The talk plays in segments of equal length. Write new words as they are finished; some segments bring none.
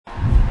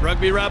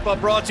Rugby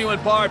Wrap-Up brought to you in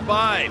part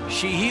by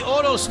Sheehy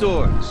Auto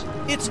Stores.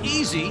 It's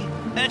easy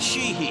at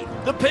Sheehy.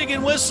 The Pig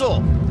and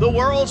Whistle, the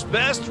world's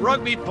best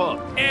rugby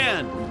pub.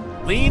 And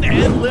Lean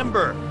and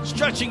Limber,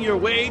 stretching your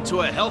way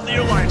to a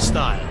healthier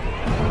lifestyle.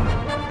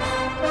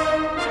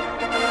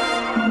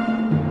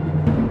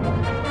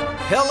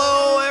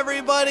 Hello,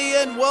 everybody,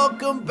 and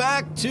welcome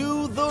back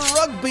to The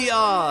Rugby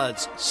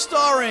Odds,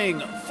 starring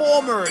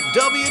former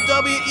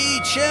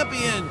WWE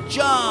champion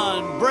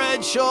John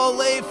Bradshaw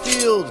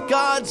Layfield,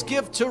 God's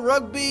gift to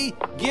rugby,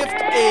 Gift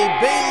A.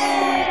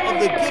 Bailu of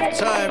the Gift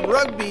Time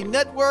Rugby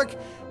Network,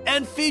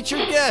 and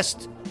featured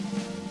guest.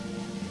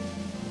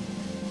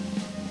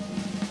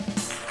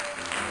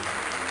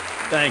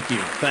 Thank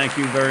you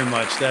very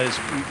much.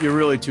 You're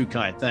really too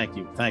kind. Thank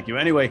you.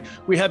 Anyway,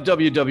 we have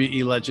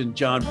WWE legend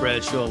John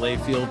Bradshaw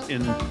Layfield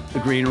in the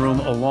green room,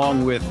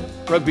 along with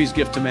rugby's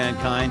gift to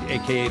mankind,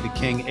 aka the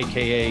King,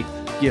 aka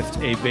Gift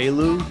A.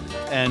 Bailu.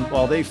 And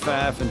while they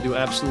faff and do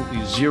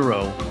absolutely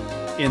zero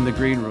in the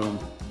green room,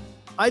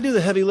 I do the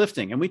heavy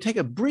lifting, and we take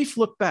a brief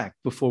look back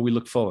before we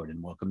look forward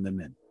and welcome them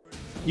in.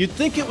 You'd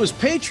think it was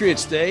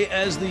Patriots Day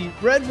as the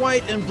red,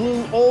 white, and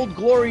blue Old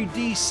Glory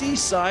DC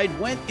side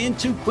went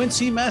into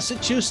Quincy,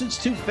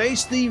 Massachusetts to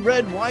face the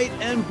red, white,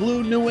 and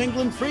blue New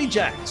England Free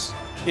Jacks.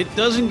 It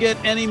doesn't get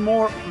any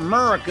more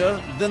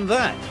America than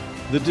that.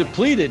 The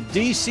depleted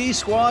DC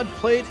squad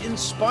played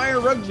Inspire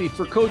Rugby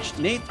for Coach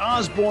Nate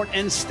Osborne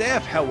and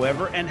staff,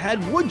 however, and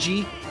had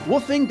Woodgie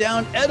wolfing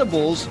down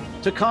edibles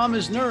to calm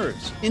his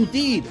nerves.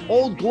 Indeed,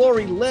 Old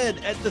Glory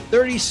led at the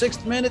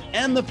 36th minute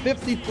and the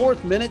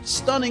 54th minute,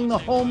 stunning the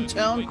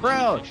hometown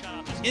crowd.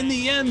 In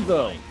the end,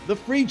 though, the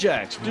Free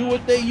Jacks do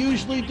what they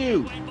usually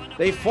do.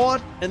 They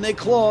fought and they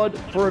clawed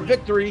for a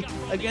victory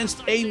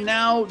against a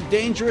now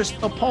dangerous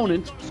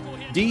opponent,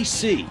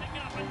 DC.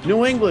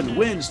 New England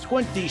wins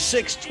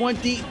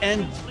 26-20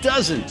 and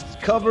doesn't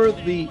cover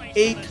the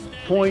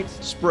 8-point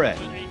spread.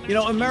 You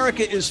know,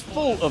 America is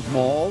full of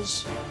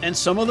malls, and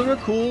some of them are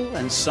cool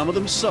and some of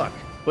them suck.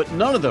 But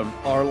none of them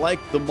are like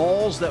the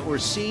malls that were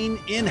seen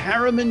in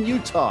Harriman,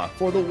 Utah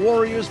for the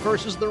Warriors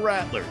versus the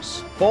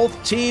Rattlers.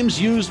 Both teams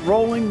used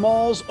rolling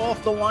malls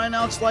off the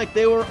lineouts like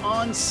they were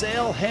on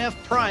sale half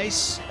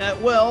price at,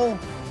 well,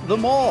 the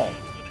mall.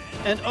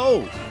 And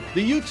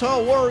the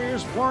Utah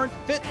Warriors weren't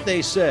fit,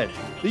 they said.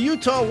 The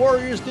Utah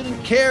Warriors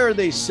didn't care,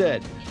 they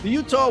said. The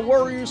Utah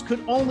Warriors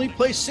could only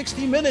play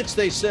 60 minutes,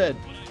 they said.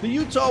 The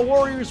Utah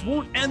Warriors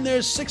won't end their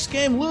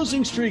 6-game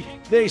losing streak,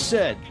 they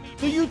said.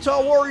 The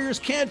Utah Warriors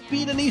can't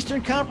beat an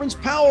Eastern Conference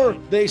power,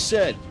 they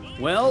said.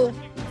 Well,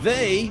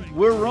 they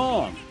were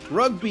wrong.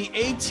 Rugby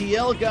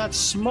ATL got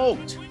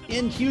smoked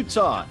in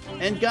Utah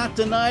and got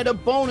denied a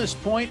bonus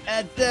point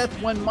at death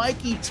when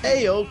Mikey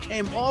Teo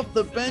came off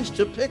the bench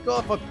to pick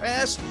off a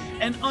pass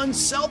and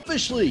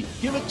unselfishly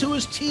give it to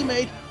his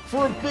teammate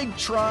for a big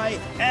try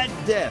at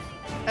death.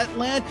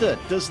 Atlanta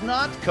does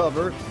not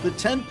cover the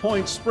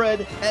 10-point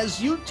spread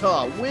as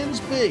Utah wins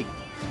big,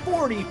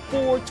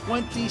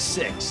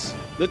 44-26.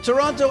 The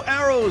Toronto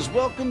Arrows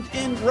welcomed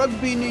in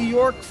Rugby New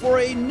York for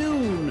a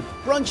noon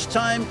brunch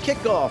time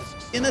kickoff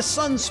in a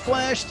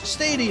sun-splashed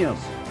stadium,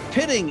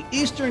 pitting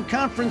Eastern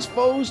Conference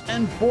foes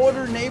and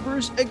border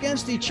neighbors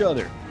against each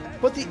other.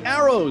 But the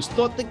Arrows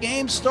thought the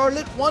game started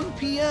at 1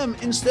 p.m.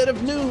 instead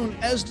of noon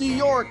as New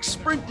York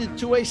sprinted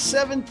to a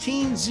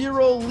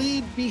 17-0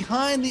 lead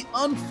behind the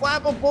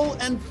unflappable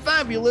and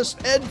fabulous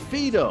Ed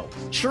Fido.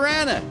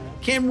 Tirana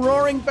came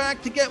roaring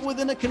back to get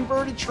within a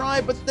converted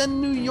try, but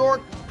then New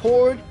York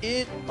poured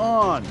it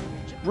on.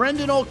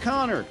 Brendan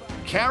O'Connor,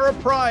 Cara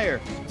Pryor,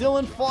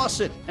 Dylan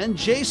Fawcett, and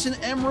Jason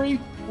Emery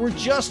were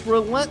just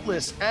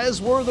relentless, as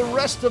were the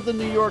rest of the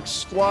New York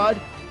squad,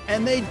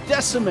 and they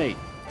decimate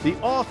the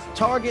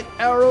off-target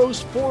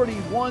Arrows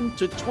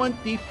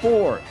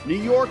 41-24. New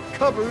York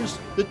covers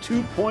the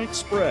 2-point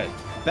spread.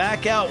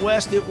 Back out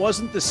west, it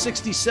wasn't the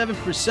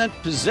 67%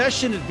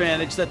 possession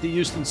advantage that the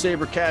Houston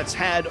SaberCats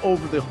had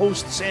over the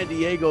host San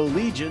Diego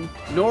Legion,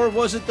 nor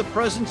was it the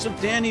presence of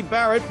Danny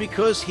Barrett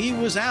because he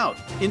was out.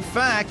 In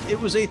fact, it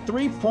was a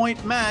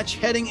 3-point match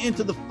heading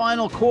into the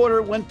final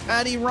quarter when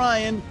Paddy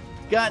Ryan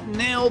got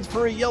nailed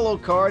for a yellow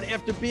card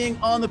after being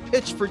on the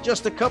pitch for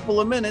just a couple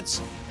of minutes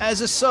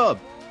as a sub.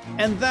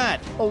 And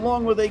that,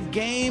 along with a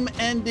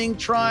game-ending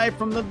try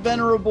from the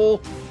venerable,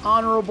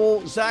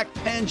 honorable Zach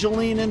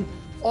Pangilinan,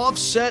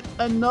 offset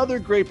another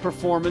great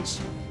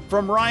performance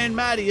from Ryan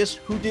Mattias,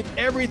 who did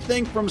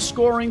everything from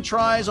scoring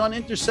tries on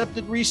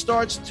intercepted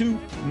restarts to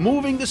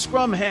moving the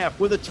scrum half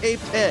with a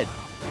taped head.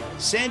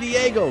 San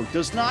Diego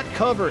does not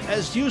cover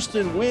as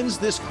Houston wins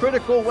this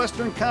critical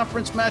Western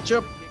Conference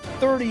matchup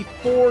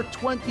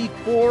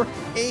 34-24,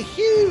 a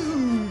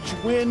huge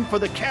win for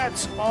the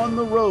Cats on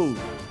the road.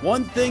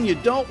 One thing you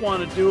don't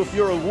want to do if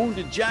you're a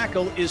wounded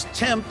jackal is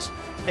tempt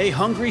a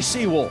hungry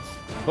seawolf.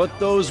 But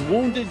those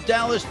wounded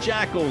Dallas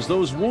Jackals,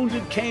 those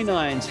wounded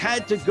canines,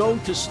 had to go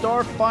to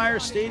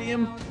Starfire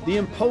Stadium, the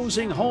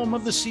imposing home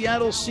of the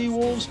Seattle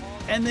Seawolves,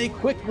 and they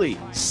quickly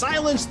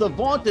silenced the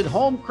vaunted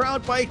home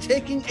crowd by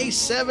taking a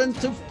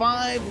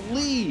 7-5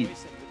 lead.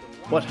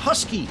 But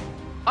Husky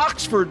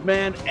Oxford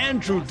man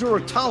Andrew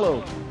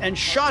Duratalo, and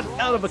shot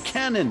out of a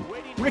cannon,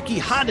 Ricky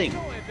Hodding,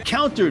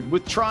 countered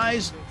with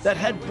tries that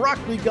had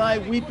Broccoli Guy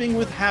weeping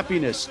with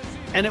happiness.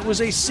 And it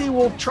was a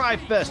Seawold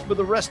Tri-Fest for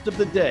the rest of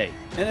the day.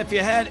 And if you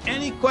had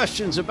any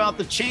questions about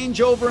the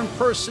changeover in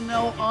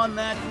personnel on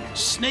that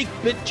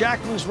snake-bit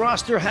Jackals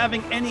roster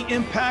having any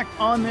impact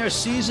on their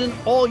season,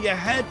 all you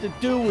had to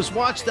do was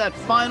watch that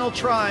final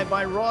try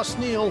by Ross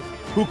Neal,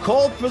 who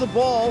called for the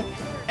ball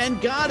and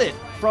got it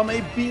from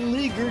a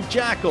beleaguered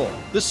Jackal.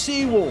 The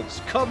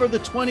Seawolves cover the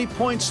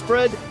 20-point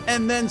spread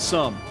and then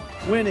some,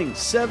 winning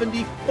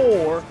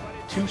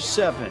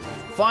 74-7.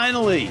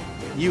 Finally,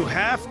 you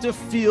have to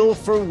feel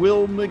for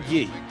Will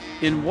McGee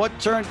in what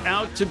turned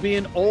out to be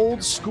an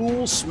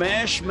old-school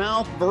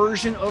smash-mouth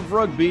version of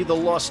rugby. The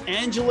Los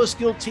Angeles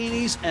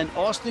Giltinis and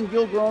Austin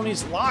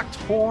Gilgronis locked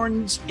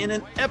horns in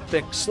an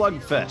epic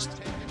slugfest,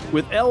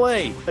 with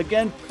LA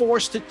again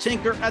forced to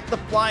tinker at the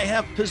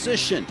fly-half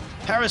position.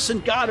 Harrison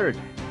Goddard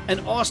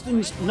and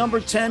Austin's number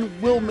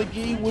 10, Will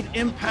McGee, would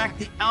impact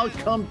the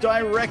outcome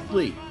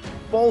directly.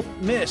 Both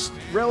missed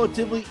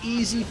relatively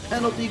easy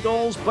penalty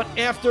goals, but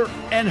after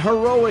an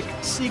heroic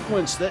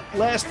sequence that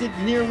lasted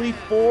nearly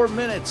 4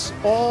 minutes,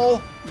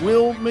 all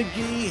Will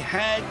McGee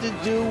had to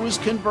do was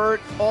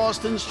convert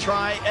Austin's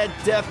try at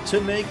death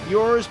to make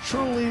yours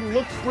truly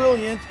look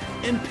brilliant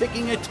in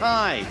picking a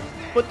tie.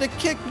 But the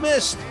kick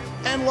missed,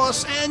 and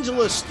Los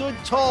Angeles stood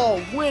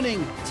tall,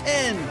 winning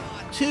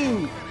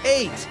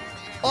 10-8.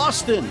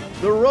 Austin,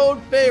 the road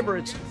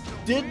favorites,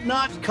 did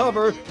not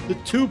cover the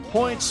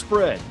 2-point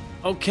spread.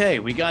 Okay,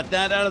 we got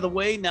that out of the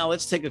way. Now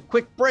let's take a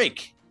quick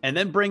break and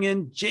then bring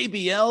in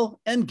JBL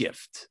and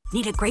Gift.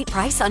 Need a great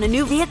price on a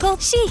new vehicle?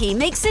 Sheehy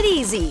makes it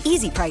easy.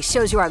 Easy Price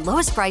shows you our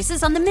lowest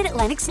prices on the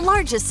Mid-Atlantic's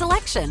largest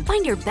selection.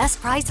 Find your best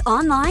price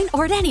online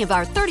or at any of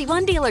our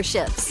 31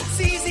 dealerships.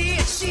 It's easy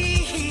at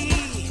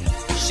Sheehy.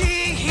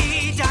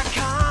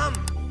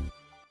 Sheehy.com.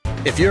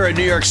 If you're in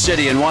New York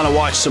City and want to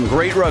watch some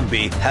great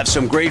rugby, have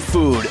some great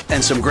food,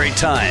 and some great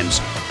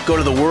times, go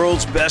to the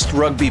world's best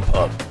rugby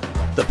pub,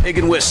 the Pig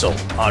and Whistle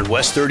on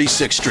West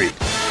 36th Street.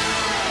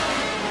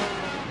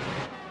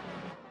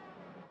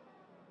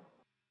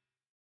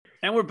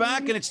 And we're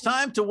back, and it's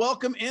time to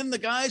welcome in the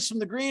guys from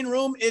the green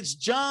room. It's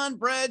John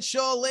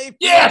Bradshaw Layfield,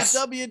 yes!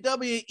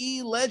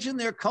 WWE legend.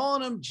 They're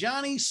calling him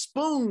Johnny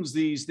Spoons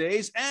these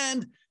days.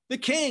 And the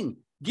king,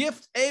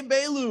 Gift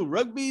Ebelu,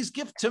 rugby's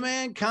gift to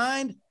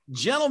mankind.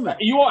 Gentlemen.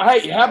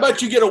 Hey, how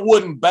about you get a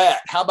wooden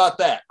bat? How about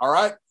that? All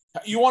right.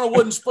 You want a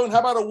wooden spoon? How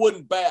about a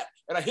wooden bat?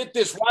 And I hit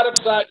this right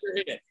upside your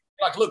head.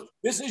 Like, look,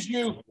 this is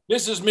you.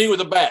 This is me with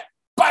a bat.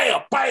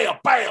 Bam, bam,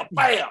 bam,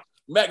 bam.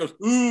 Matt goes,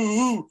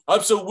 ooh,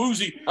 I'm so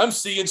woozy. I'm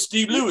seeing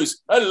Steve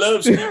Lewis. I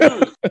love Steve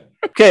Lewis.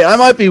 Okay, I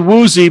might be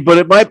woozy, but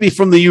it might be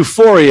from the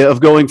euphoria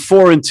of going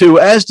 4-2,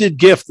 as did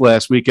Gift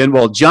last weekend.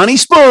 Well, Johnny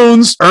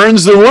Spoons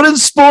earns the wooden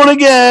spoon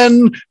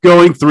again,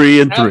 going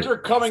 3-3. After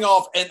coming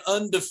off an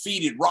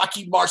undefeated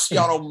Rocky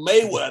Marciano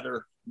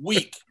Mayweather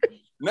week.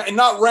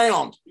 Not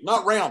round,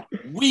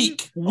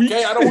 week.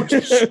 Okay, I don't want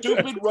your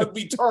stupid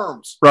rugby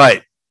terms.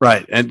 Right.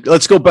 And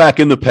let's go back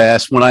in the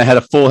past when I had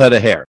a full head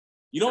of hair.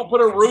 You don't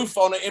put a roof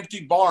on an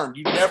empty barn.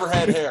 You never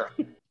had hair.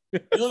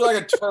 You look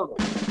like a turtle.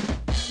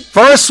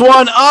 First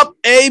one up,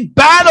 a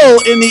battle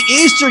in the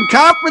Eastern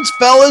Conference,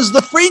 fellas.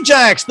 The Free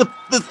Jacks, the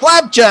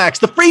Flapjacks,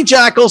 the Free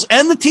Jackals,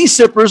 and the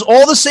T-Sippers,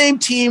 all the same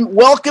team,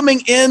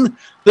 welcoming in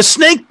the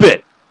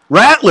Snakebit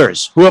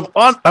Rattlers, who have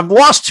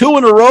lost 2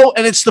 in a row,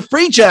 and it's the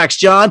Free Jacks,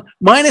 John,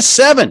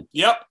 -7.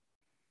 Yep.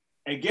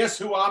 And guess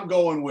who I'm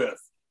going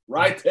with?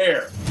 Right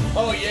there.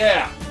 Oh,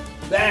 yeah.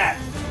 That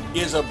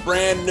is a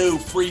brand new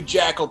Free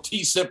Jackal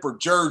T-Sipper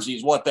jersey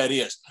is what that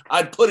is.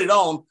 I'd put it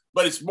on,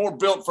 but it's more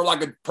built for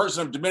like a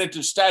person of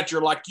diminutive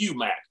stature like you,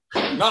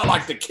 Matt. Not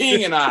like the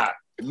king and I.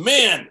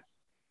 Men.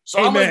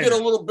 So I'm going to get a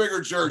little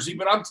bigger jersey,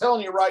 but I'm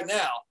telling you right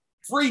now,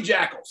 Free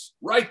Jackals,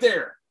 right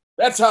there.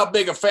 That's how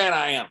big a fan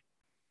I am.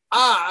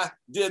 I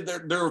did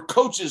their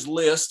coaches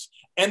list,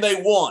 and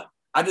they won.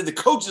 I did the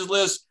coaches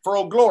list for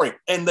Old Glory,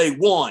 and they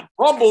won.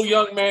 Rumble,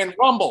 young man,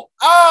 rumble.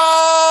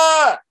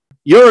 Ah!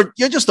 You're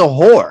just a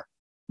whore.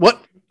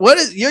 What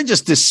is? You're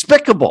just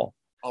despicable.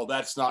 Oh,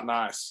 that's not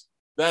nice.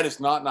 That is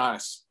not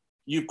nice.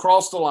 You've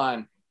crossed the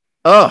line.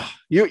 Oh,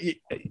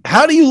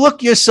 how do you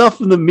look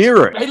yourself in the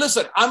mirror? Hey,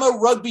 listen, I'm a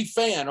rugby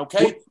fan,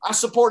 okay? I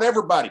support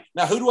everybody.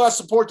 Now, who do I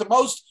support the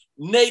most?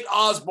 Nate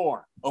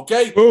Osborne,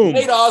 okay? Boom.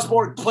 Nate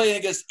Osborne playing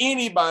against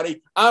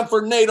anybody. I'm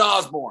for Nate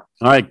Osborne.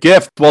 All right,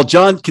 Gift. While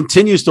John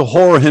continues to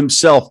whore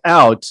himself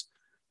out,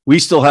 we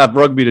still have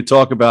rugby to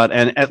talk about.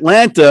 And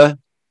Atlanta,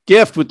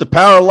 Gift, with the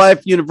Power of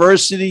Life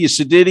University,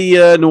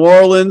 Aciditia, New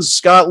Orleans,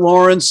 Scott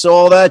Lawrence,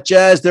 all that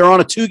jazz. They're on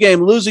a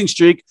 2-game losing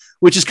streak,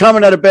 which is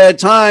coming at a bad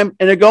time,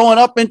 and they're going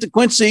up into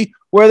Quincy,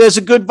 where there's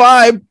a good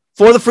vibe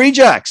for the Free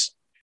Jacks.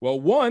 Well,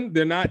 one,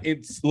 they're not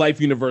in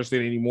Life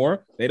University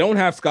anymore. They don't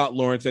have Scott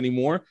Lawrence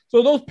anymore.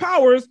 So those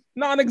powers,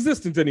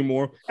 non-existent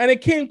anymore. And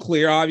it came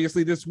clear,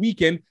 obviously, this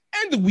weekend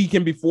and the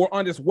weekend before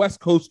on this West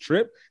Coast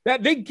trip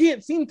that they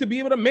can't seem to be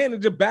able to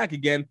manage it back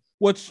again,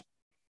 which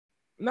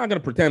I'm not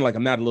gonna pretend like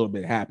I'm not a little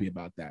bit happy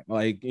about that.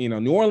 Like, you know,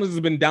 New Orleans has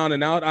been down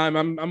and out.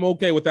 I'm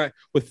okay with that.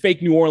 With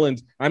fake New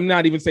Orleans, I'm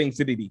not even saying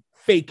City D.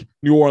 Fake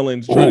New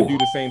Orleans trying to do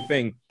the same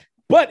thing.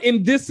 But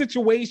in this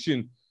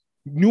situation,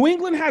 New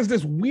England has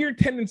this weird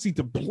tendency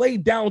to play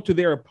down to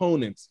their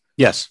opponents.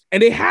 Yes,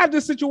 and they have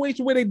this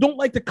situation where they don't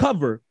like to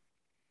cover.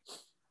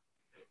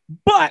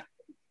 But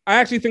I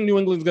actually think New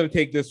England's going to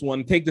take this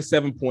one, take the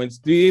 7 points,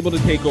 be able to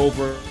take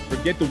over,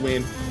 get the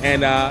win,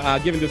 and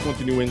giving this one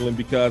to New England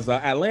because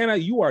Atlanta,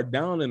 you are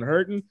down and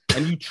hurting,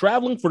 and you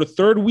traveling for the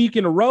third week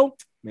in a row.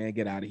 Man,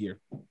 get out of here.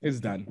 It's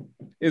done.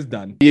 It's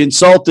done. You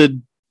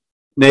insulted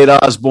Nate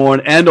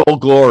Osborne and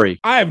Old Glory.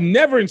 I have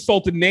never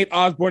insulted Nate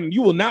Osborne, and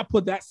you will not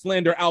put that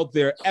slander out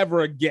there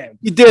ever again.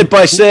 You did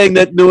by saying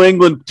that New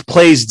England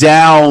plays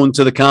down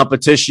to the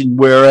competition,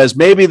 whereas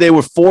maybe they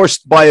were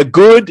forced by a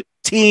good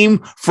team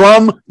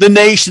from the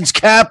nation's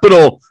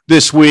capital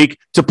this week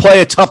to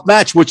play a tough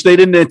match, which they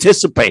didn't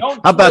anticipate. How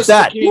about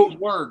that?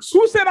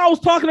 Who said I was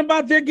talking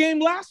about their game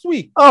last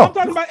week? Oh. I'm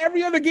talking about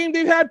every other game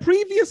they've had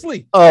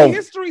previously. Oh. The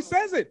history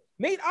says it.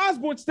 Nate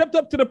Osborne stepped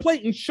up to the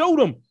plate and showed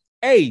them,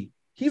 hey,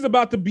 he's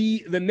about to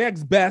be the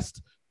next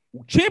best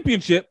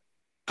championship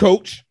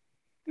coach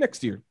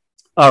next year.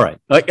 All right.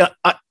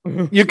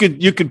 You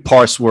could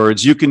parse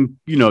words. You can,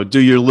 do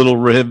your little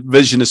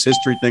revisionist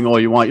history thing all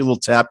you want, your little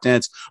tap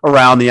dance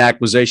around the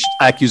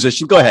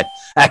accusation. Go ahead.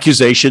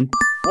 Accusation.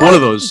 One of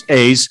those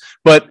A's.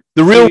 But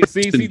the real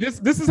see,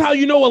 this is how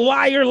you know a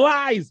liar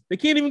lies. They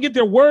can't even get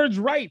their words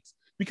right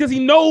because he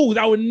knows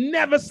I would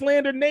never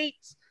slander Nate.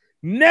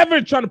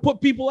 Never trying to put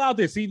people out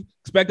there. See,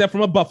 expect that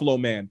from a Buffalo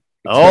man.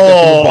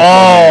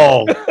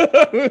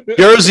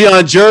 Jersey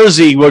on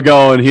Jersey, we're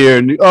going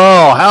here.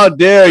 Oh, how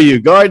dare you,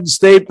 Garden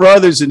State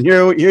brothers, and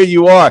here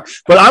you are.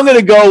 But I'm going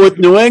to go with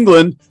New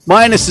England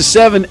minus the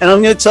 7, and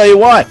I'm going to tell you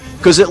why.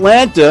 Because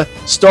Atlanta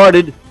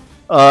started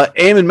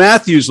Eamon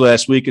Matthews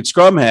last week at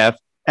scrum half,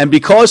 and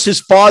because his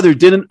father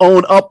didn't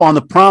own up on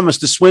the promise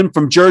to swim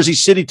from Jersey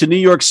City to New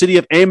York City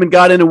if Eamon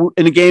got in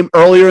a game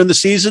earlier in the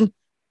season,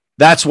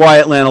 that's why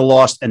Atlanta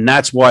lost, and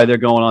that's why they're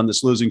going on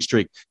this losing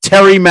streak.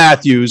 Terry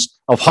Matthews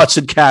of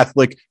Hudson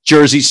Catholic,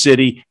 Jersey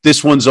City.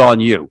 This one's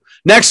on you.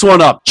 Next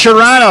one up,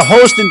 Tirana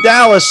hosting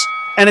Dallas,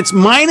 and it's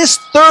minus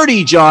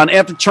 30, John,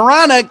 after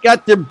Tirana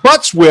got their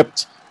butts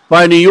whipped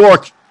by New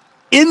York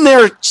in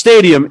their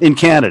stadium in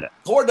Canada.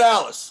 Poor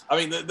Dallas. I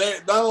mean, they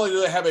not only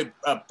do they have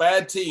a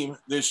bad team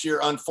this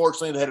year,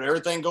 unfortunately, they had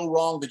everything go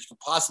wrong that you could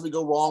possibly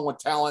go wrong with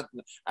talent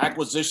and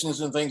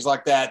acquisitions and things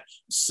like that.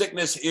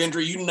 Sickness,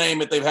 injury, you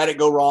name it, they've had it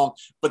go wrong.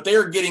 But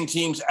they're getting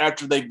teams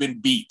after they've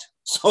been beat.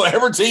 So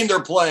every team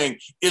they're playing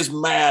is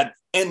mad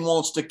and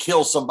wants to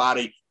kill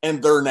somebody,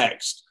 and they're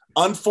next.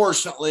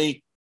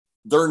 Unfortunately,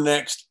 they're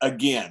next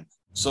again.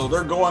 So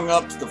they're going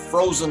up to the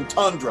frozen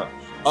tundra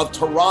of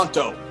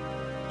Toronto.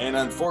 And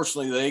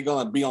unfortunately, they're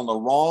going to be on the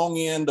wrong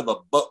end of a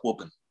butt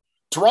whooping.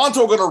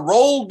 Toronto going to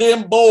roll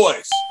them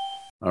boys.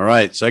 All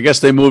right. So I guess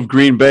they moved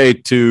Green Bay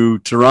to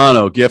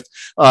Toronto. Gift.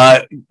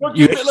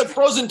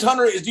 Frozen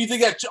tundra is. Do you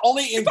think that's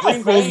only in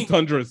Green frozen Bay?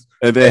 Tundras.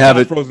 They have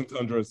it. Frozen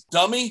tundras.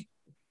 Dummy.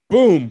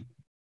 Boom.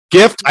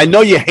 Gift. I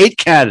know you hate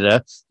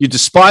Canada. You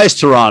despise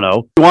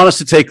Toronto. You want us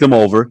to take them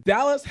over.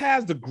 Dallas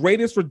has the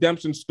greatest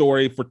redemption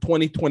story for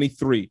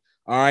 2023.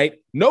 All right.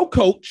 No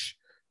coach.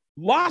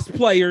 Lost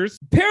players,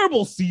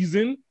 terrible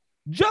season,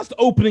 just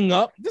opening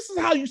up. This is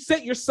how you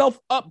set yourself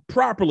up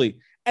properly.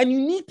 And you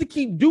need to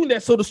keep doing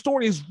that so the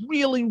story is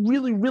really,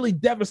 really, really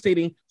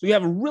devastating. So you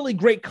have a really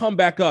great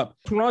comeback up.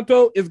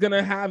 Toronto is going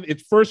to have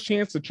its first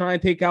chance to try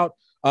and take out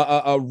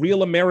a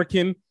real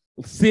American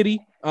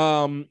city,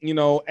 and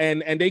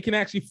they can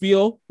actually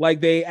feel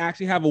like they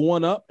actually have a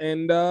one-up,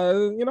 and,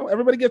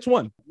 everybody gets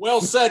one. Well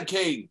said,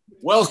 Kane.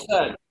 Well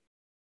said.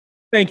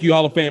 Thank you,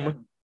 Hall of Famer.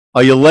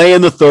 Are you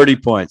laying the 30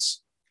 points?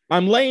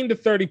 I'm laying to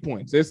 30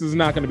 points. This is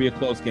not going to be a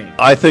close game.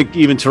 I think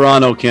even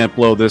Toronto can't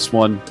blow this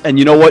one. And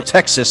you know what?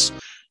 Texas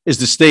is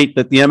the state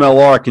that the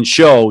MLR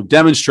can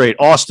demonstrate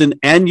Austin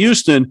and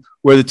Houston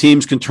where the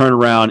teams can turn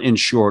around in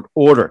short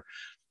order.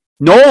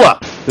 NOLA.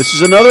 This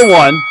is another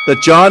one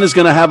that John is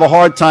going to have a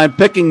hard time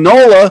picking.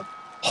 NOLA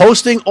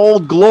hosting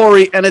Old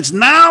Glory, and it's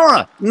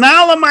NOLA.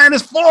 NOLA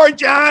minus 4,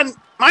 John.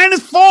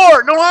 Minus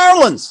 4, New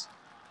Orleans.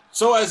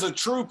 So as a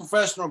true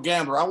professional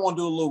gambler, I want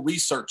to do a little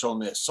research on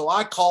this. So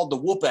I called the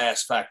Whoop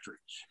Ass Factory,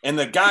 and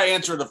the guy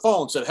answered the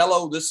phone, said,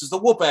 hello, this is the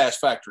Whoop Ass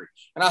Factory.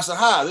 And I said,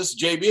 hi, this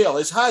is JBL.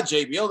 It's hi,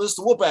 JBL. This is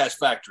the Whoop Ass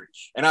Factory.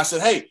 And I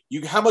said, hey,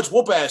 how much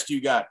Whoop Ass do you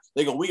got?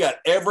 They go, we got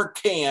every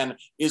can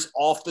is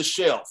off the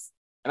shelf.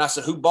 And I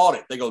said, who bought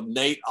it? They go,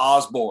 Nate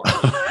Osborne.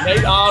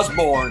 Nate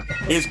Osborne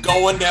is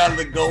going down to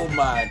the gold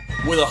mine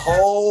with a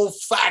whole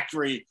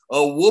factory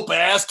of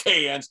whoop-ass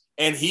cans,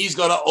 and he's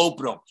going to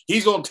open them.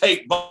 He's going to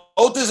take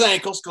both his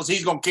ankles because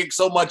he's going to kick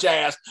so much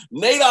ass.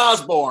 Nate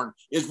Osborne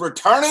is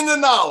returning to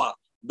NOLA,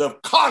 the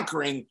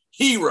conquering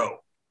hero.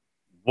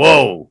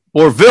 Whoa.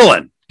 Or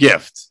villain.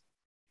 Gift.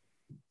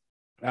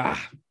 I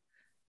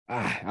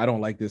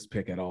don't like this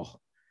pick at all.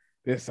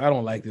 I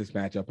don't like this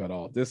matchup at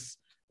all. This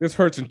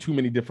hurts in too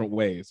many different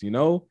ways,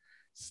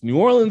 It's New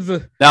Orleans.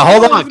 Now,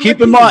 hold on.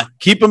 Keep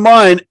in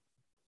mind,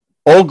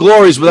 Old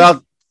Glory's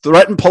without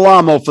threatened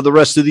Palamo for the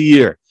rest of the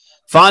year.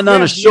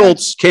 Fondana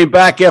Schultz came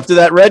back after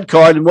that red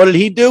card, and what did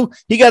he do?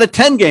 He got a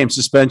 10-game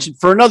suspension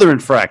for another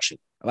infraction.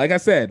 Like I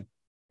said,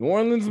 New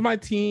Orleans is my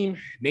team.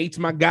 Nate's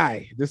my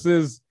guy. This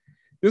is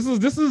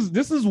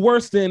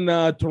worse than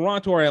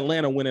Toronto or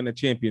Atlanta winning a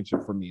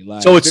championship for me.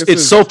 Like, so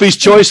it's Sophie's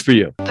choice for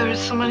you. There's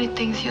so many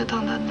things you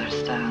don't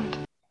understand.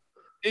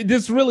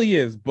 This really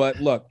is. But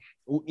look,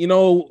 you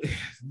know,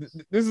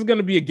 this is going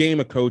to be a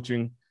game of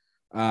coaching.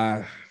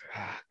 God.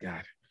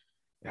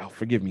 Oh,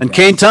 forgive me. And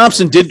Kane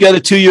Thompson did get a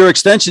 2-year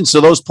extension,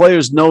 so those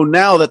players know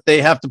now that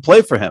they have to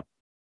play for him.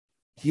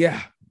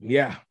 Yeah.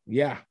 But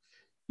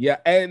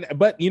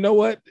you know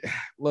what?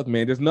 Look,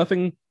 man, there's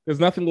nothing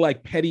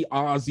like petty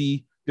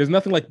Aussie. There's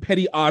nothing like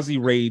petty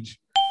Aussie rage.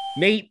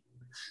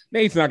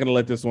 Nate's not gonna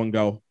let this one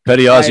go.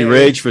 Petty Aussie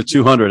rage for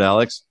 200,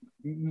 Alex.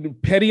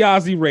 Petty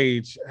Aussie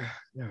rage.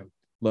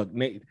 Look,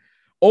 Nate,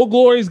 Old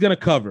Glory's gonna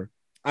cover.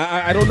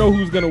 I don't know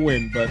who's gonna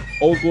win, but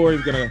Old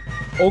Glory's gonna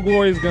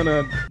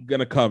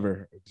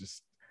cover.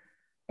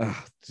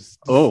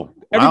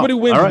 Everybody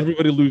wins, right.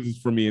 Everybody loses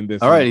for me in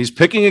this. All right, he's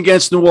picking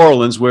against New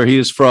Orleans, where he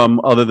is from,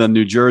 other than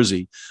New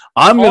Jersey.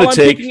 I'm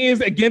picking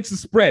is against the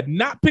spread,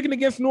 not picking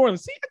against New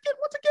Orleans. See,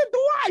 once again, the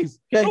lies.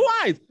 Okay. The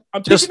lies.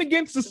 I'm picking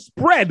against the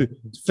spread.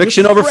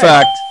 Fiction over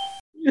fact.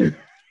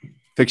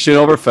 Fiction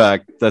over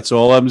fact. That's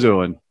all I'm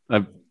doing.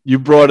 You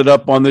brought it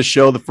up on this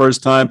show the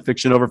first time,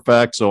 fiction over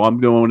fact, so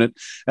I'm doing it.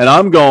 And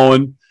I'm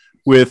going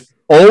with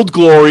Old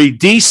Glory,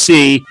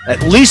 DC,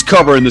 at least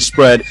covering the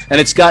spread.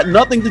 And it's got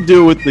nothing to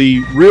do with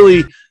the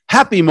really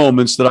happy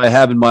moments that I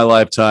have in my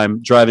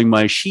lifetime driving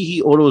my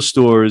Sheehy Auto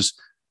Stores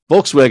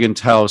Volkswagen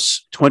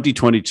Taos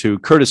 2022,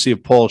 courtesy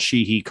of Paul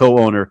Sheehy,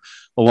 co-owner,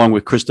 along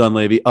with Chris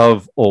Dunleavy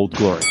of Old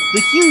Glory.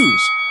 The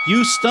Hughes.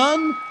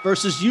 Houston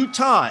versus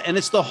Utah, and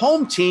it's the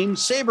home team,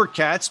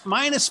 SaberCats,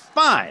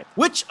 -5.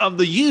 Which of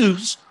the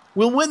U's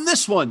will win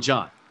this one,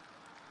 John?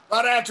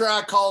 Right after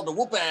I called the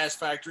Whoop-Ass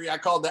Factory, I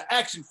called the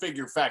Action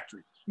Figure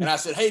Factory. And I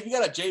said, hey, have you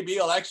got a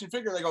JBL action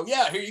figure? They go,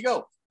 yeah, here you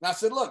go. And I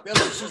said, look, that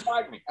looks just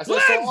like me. I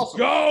said, so awesome.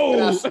 Go!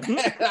 And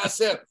I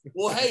said,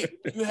 well, hey,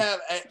 you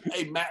have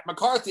a Matt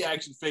McCarthy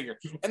action figure.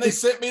 And they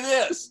sent me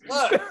this.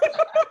 Look.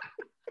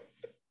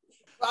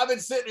 I've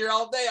been sitting here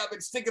all day. I've been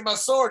sticking my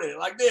sword in it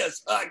like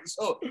this.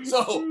 So.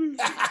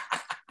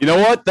 You know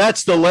what?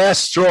 That's the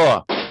last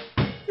straw.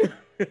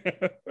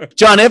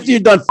 John, after you're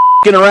done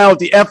f***ing around with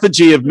the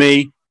effigy of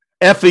me,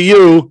 F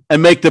you,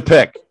 and make the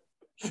pick.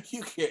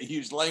 You can't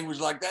use language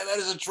like that. That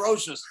is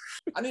atrocious.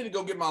 I need to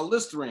go get my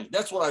Listerine.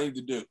 That's what I need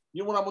to do.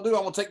 You know what I'm going to do?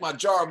 I'm going to take my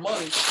jar of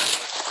money.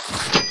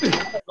 I'm going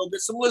to go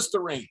get some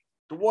Listerine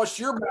to wash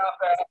your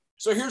mouth out.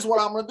 So here's what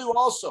I'm going to do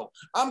also.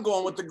 I'm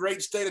going with the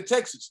great state of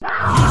Texas.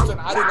 Houston,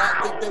 I did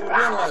not think they would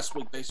win last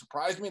week. They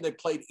surprised me. They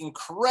played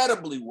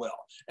incredibly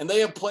well, and they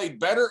have played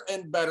better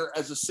and better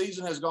as the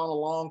season has gone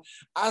along.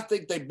 I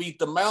think they beat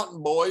the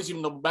Mountain Boys,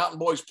 even though the Mountain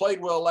Boys played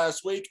well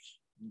last week,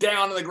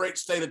 down in the great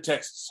state of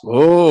Texas.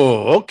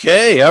 Oh,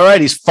 okay. All right.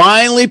 He's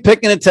finally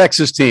picking a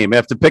Texas team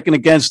after picking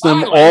against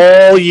them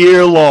all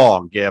year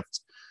long, Gift.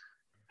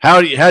 How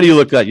do you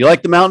look at that? You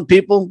like the Mountain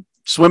people?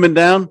 Swimming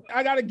down?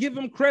 I got to give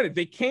them credit.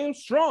 They came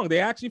strong. They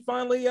actually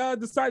finally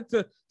decided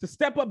to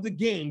step up the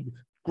game.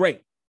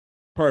 Great.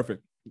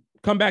 Perfect.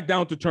 Come back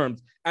down to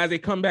terms as they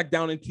come back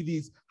down into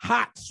these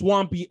hot,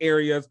 swampy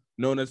areas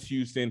known as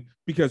Houston,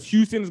 because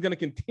Houston is going to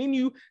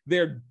continue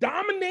their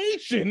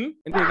domination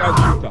and take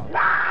out Utah.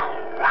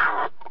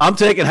 I'm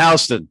taking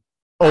Houston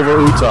over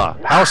Utah.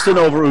 Houston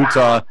over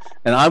Utah,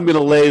 and I'm going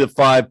to lay the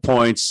 5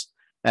 points.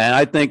 And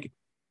I think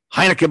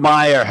Heineke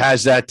Meyer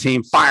has that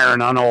team firing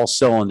on all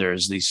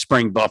cylinders, the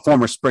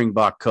former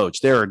Springbok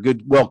coach. They're a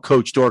good,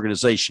 well-coached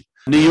organization.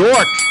 New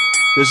York,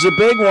 this is a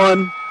big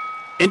one.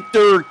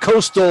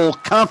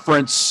 Intercoastal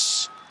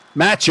Conference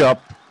matchup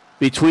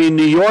between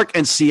New York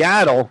and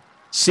Seattle.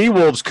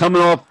 Seawolves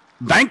coming off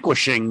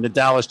vanquishing the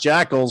Dallas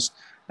Jackals,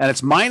 and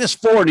it's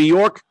 -4 New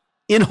York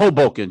in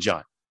Hoboken,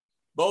 John.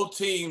 Both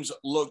teams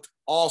looked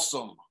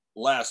awesome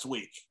last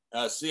week.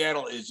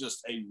 Seattle is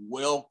just a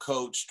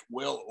well-coached,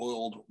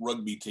 well-oiled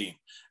rugby team.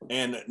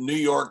 And New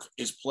York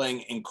is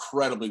playing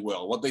incredibly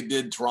well. What they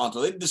did in Toronto,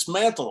 they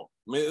dismantled.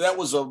 I mean, that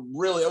was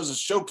a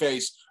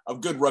showcase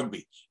of good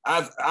rugby.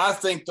 I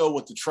think, though,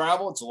 with the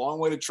travel, it's a long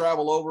way to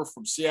travel over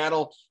from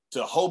Seattle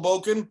to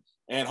Hoboken.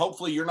 And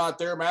hopefully you're not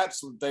there, Matt,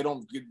 so that they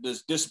don't get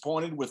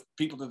disappointed with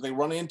people that they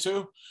run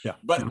into. Yeah.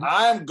 But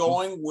I'm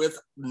going with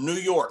New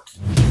York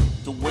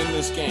to win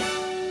this game.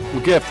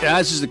 Well, Gift,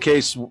 as is the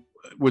case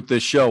with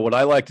this show, what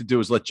I like to do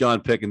is let John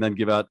pick and then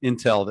give out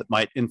intel that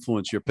might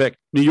influence your pick.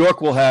 New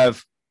York will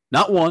have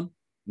not 1,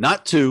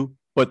 not 2,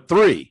 but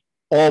 3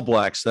 All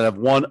Blacks that have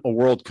won a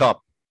World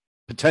Cup,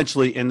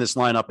 potentially in this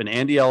lineup, in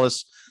Andy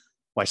Ellis,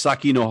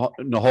 Waisake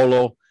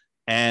Naholo,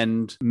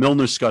 and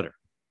Milner Scudder,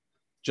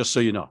 just so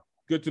you know.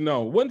 Good to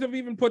know. Wouldn't have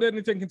even put it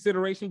into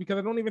consideration because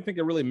I don't even think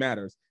it really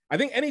matters. I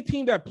think any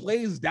team that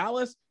plays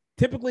Dallas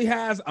typically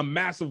has a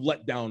massive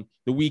letdown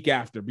the week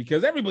after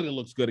because everybody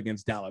looks good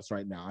against Dallas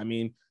right now. I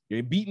mean,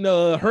 you're beating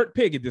a hurt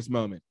pig at this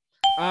moment.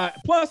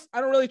 Plus, I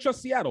don't really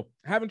trust Seattle.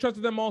 I haven't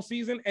trusted them all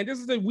season, and this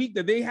is a week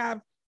that they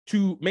have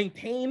to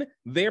maintain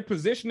their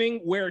positioning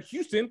where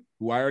Houston,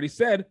 who I already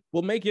said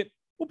will make it,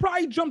 will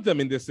probably jump them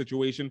in this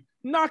situation,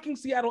 knocking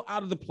Seattle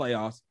out of the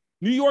playoffs.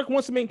 New York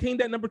wants to maintain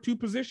that number 2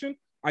 position.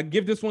 I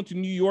give this one to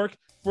New York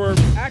for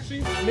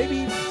actually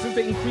maybe since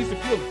they increased the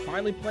field,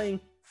 finally playing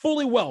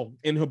fully well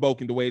in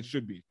Hoboken the way it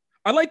should be.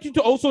 I'd like you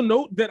to also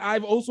note that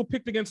I've also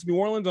picked against New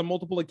Orleans on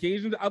multiple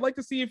occasions. I'd like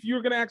to see if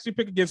you're going to actually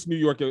pick against New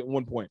York at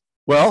one point.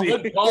 Well,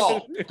 good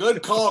call.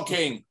 Good call,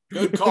 King.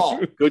 Good call.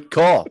 Good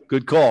call.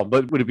 Good call.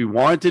 But would it be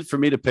warranted for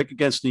me to pick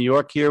against New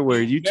York here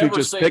where you two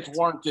just picked? It's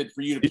warranted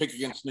for you to pick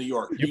against New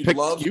York. You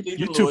love Stephen Lewis.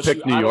 You two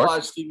picked New York.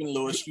 Idolize Stephen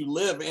Lewis. You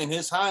live in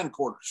his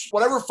hindquarters.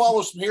 Whatever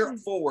follows from here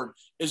forward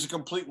is a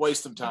complete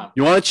waste of time.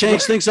 You want to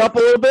change things up a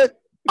little bit?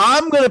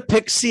 I'm going to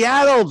pick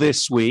Seattle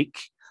this week.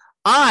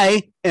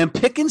 I am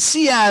picking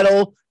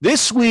Seattle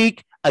this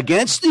week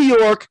against New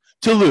York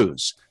to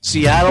lose.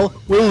 Seattle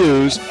will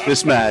lose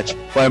this match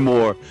by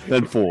more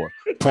than 4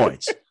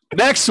 points.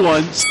 Next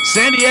one,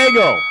 San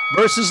Diego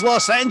versus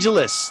Los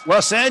Angeles.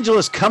 Los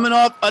Angeles coming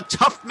off a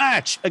tough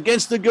match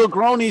against the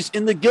Gilgronis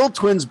in the Gill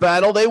Twins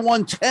battle. They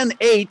won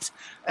 10-8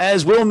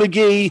 as Will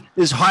McGee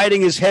is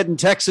hiding his head in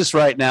Texas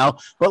right now.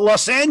 But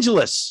Los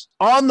Angeles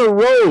on the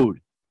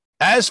road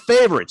as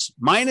favorites,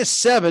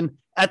 -7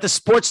 at the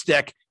Sports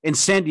Deck in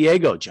San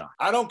Diego, John.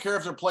 I don't care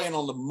if they're playing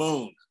on the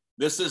moon.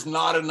 This is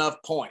not enough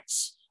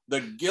points.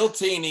 The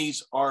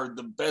Giltinis are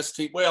the best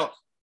team. Well,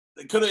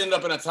 they could have ended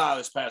up in a tie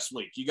this past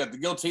week. You got the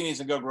Giltinis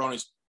and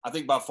Gilgronis, I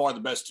think by far the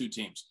best 2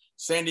 teams.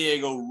 San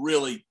Diego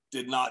really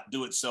did not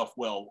do itself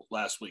well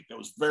last week. It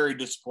was very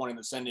disappointing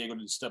that San Diego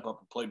didn't step up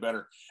and play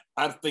better.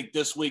 I think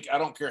this week, I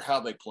don't care how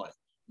they play.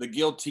 The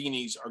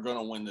Giltinis are going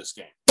to win this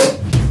game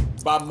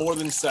by more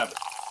than 7.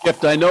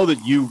 Gift, I know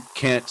that you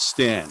can't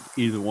stand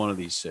either one of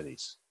these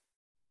cities.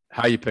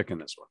 How are you picking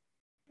this one?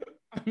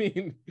 I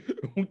mean,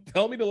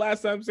 tell me the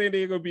last time San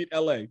Diego beat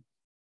LA.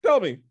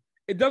 Tell me.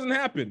 It doesn't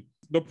happen.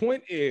 The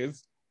point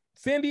is,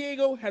 San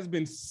Diego has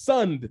been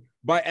sunned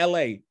by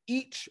LA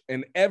each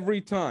and every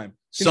time.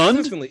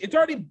 Consistently. It's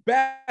already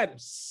bad.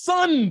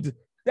 Sunned.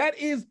 That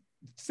is,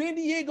 San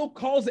Diego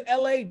calls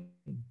LA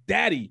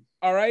daddy.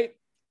 All right.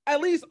 At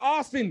least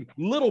Austin,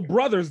 little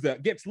brothers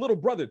that gets little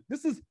brother.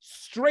 This is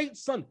straight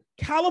sun.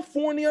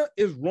 California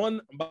is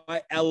run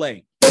by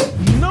LA.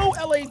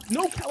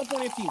 No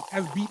California team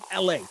has beat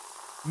LA.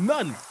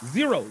 None,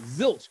 0,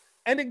 zilch.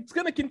 And it's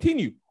going to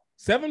continue.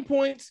 7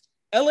 points.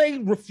 LA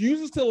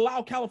refuses to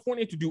allow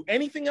California to do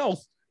anything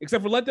else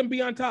except for let them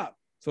be on top.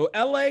 So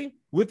LA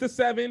with the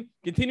 7,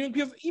 continuing,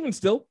 because even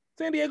still,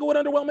 San Diego would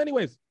underwhelm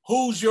anyways.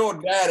 Who's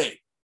your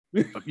daddy?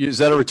 Is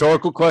that a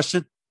rhetorical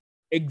question?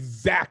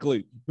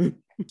 Exactly.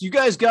 You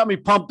guys got me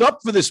pumped up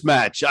for this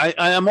match.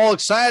 I'm all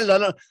excited.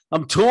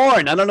 I'm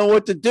torn. I don't know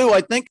what to do.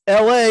 I think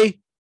LA,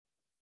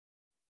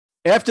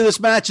 after this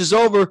match is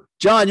over,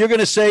 John, you're going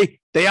to say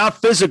they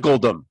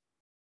out-physicaled them.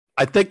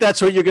 I think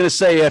that's what you're going to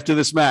say after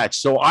this match.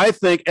 So I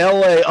think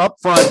LA up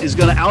front is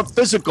going to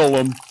out-physical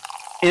them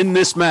in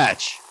this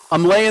match.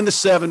 I'm laying the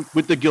 7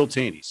 with the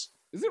Giltinis.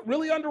 Is it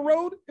really on the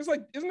road?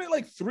 Isn't it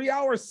like 3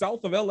 hours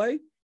south of LA?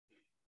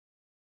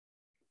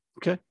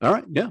 Okay. All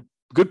right. Yeah.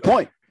 Good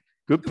point.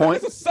 Good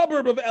point. It's a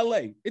suburb of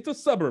LA. It's a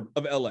suburb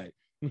of LA.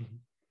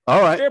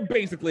 All right. They're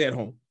basically at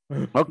home.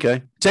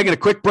 Okay. Taking a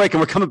quick break,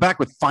 and we're coming back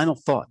with final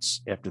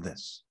thoughts after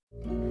this.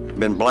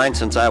 Been blind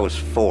since I was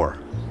 4.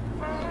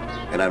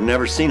 And I've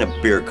never seen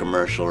a beer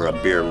commercial or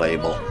a beer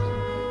label.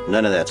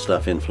 None of that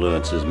stuff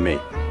influences me.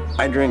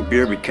 I drink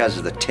beer because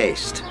of the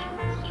taste.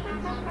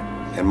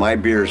 And my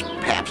beer's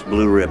Pabst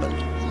Blue Ribbon.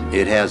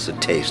 It has the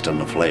taste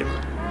and the flavor.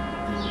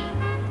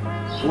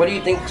 What do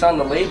you think's on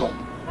the label?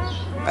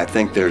 I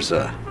think there's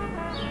a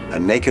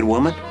naked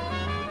woman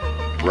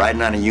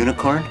riding on a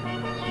unicorn,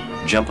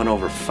 jumping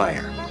over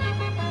fire.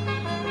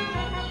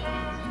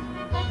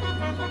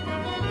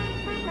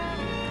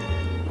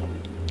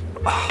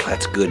 Oh,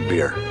 that's good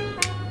beer.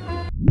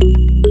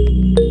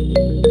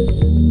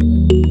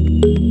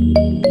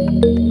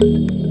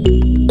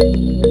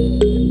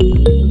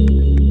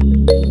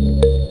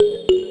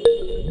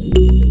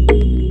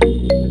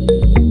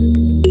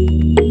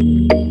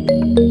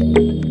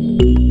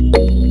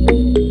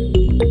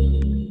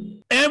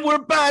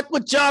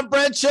 With John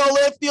Bradshaw,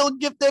 Layfield,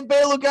 Gift and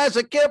Baylor. Guys,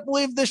 I can't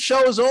believe this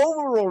show is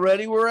over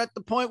already. We're at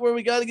the point where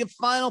we got to give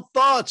final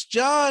thoughts.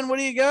 John, what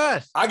do you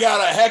got? I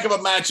got a heck of a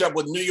matchup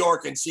with New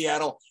York and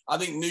Seattle. I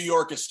think New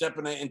York is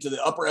stepping into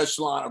the upper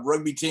echelon of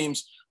rugby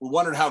teams. We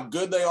wondered how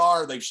good they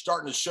are. They're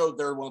starting to show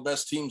they're one of the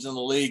best teams in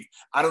the league.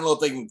 I don't know if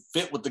they can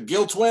fit with the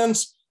Gill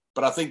Twins,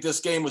 but I think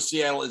this game with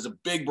Seattle is a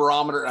big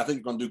barometer. I think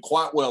they're going to do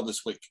quite well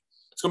this week.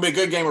 It's going to be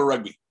a good game of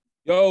rugby.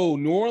 Yo,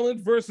 New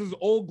Orleans versus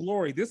Old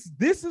Glory. This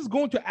is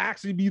going to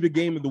actually be the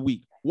game of the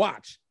week.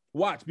 Watch,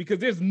 because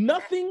there's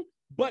nothing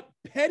but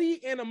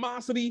petty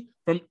animosity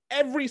from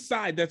every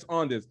side that's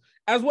on this,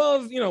 as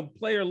well as,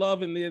 player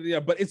love and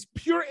but it's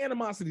pure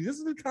animosity. This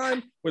is the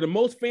time where the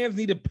most fans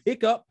need to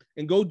pick up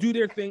and go do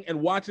their thing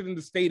and watch it in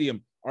the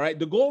stadium. All right.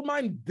 The Gold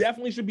Mine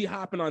definitely should be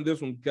hopping on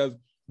this one because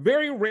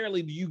very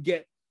rarely do you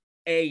get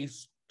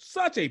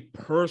such a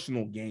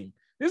personal game.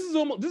 This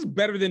is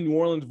better than New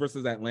Orleans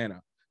versus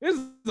Atlanta. This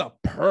is a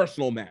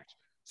personal match.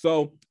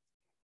 So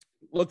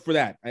look for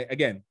that. I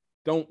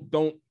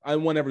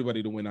want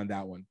everybody to win on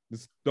that one.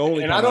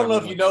 And I don't know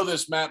if you know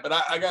this, Matt, but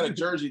I got a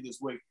jersey this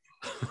week.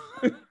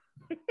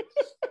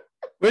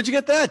 Where'd you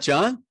get that,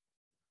 John?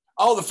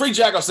 Oh, the Free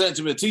Jackal sent it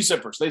to me, the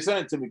T-Sippers. They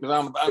sent it to me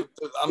because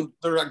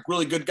they're like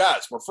really good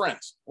guys. We're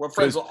friends. We're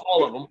friends with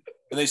all of them.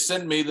 And they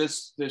send me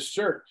this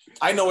shirt.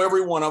 I know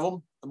every one of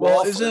them.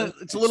 Well, it's a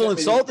little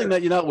insulting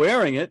that you're not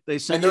wearing it. They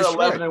send and you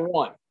they're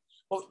 11-1.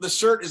 Well, the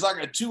shirt is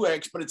like a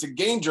 2X, but it's a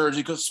game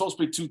jersey because it's supposed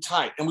to be too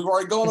tight. And we've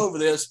already gone over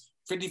this.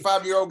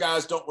 55-year-old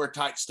guys don't wear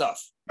tight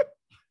stuff.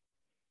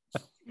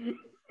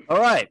 All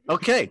right.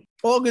 Okay.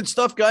 All good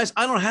stuff, guys.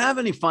 I don't have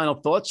any final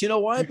thoughts. You know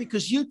why?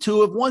 Because you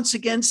two have once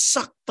again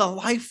sucked the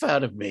life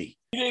out of me.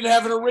 You didn't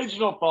have an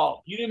original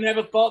thought. You didn't have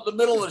a thought in the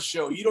middle of the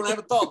show. You don't have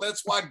a thought.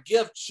 That's why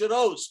Gift should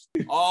host.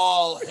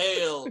 All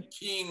hail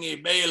King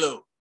Ibelu.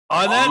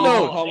 On that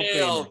note, all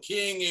hail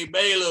King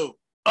Ibelu.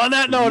 On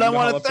that note, I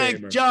want to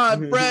thank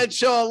John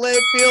Bradshaw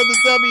Layfield, the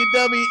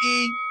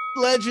WWE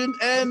legend,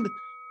 and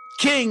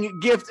King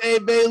Gift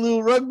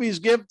Ibelu, rugby's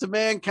gift to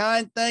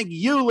mankind. Thank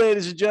you,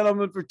 ladies and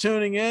gentlemen, for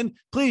tuning in.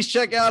 Please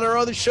check out our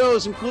other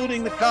shows,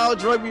 including the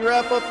College Rugby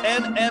Wrap-Up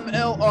and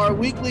MLR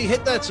Weekly.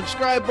 Hit that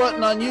subscribe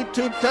button on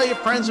YouTube. Tell your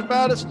friends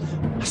about us.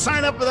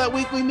 Sign up for that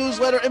weekly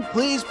newsletter. And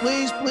please,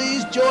 please,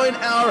 please join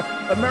our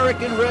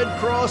American Red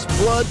Cross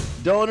blood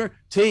donor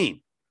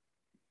team.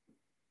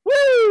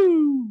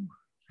 Woo!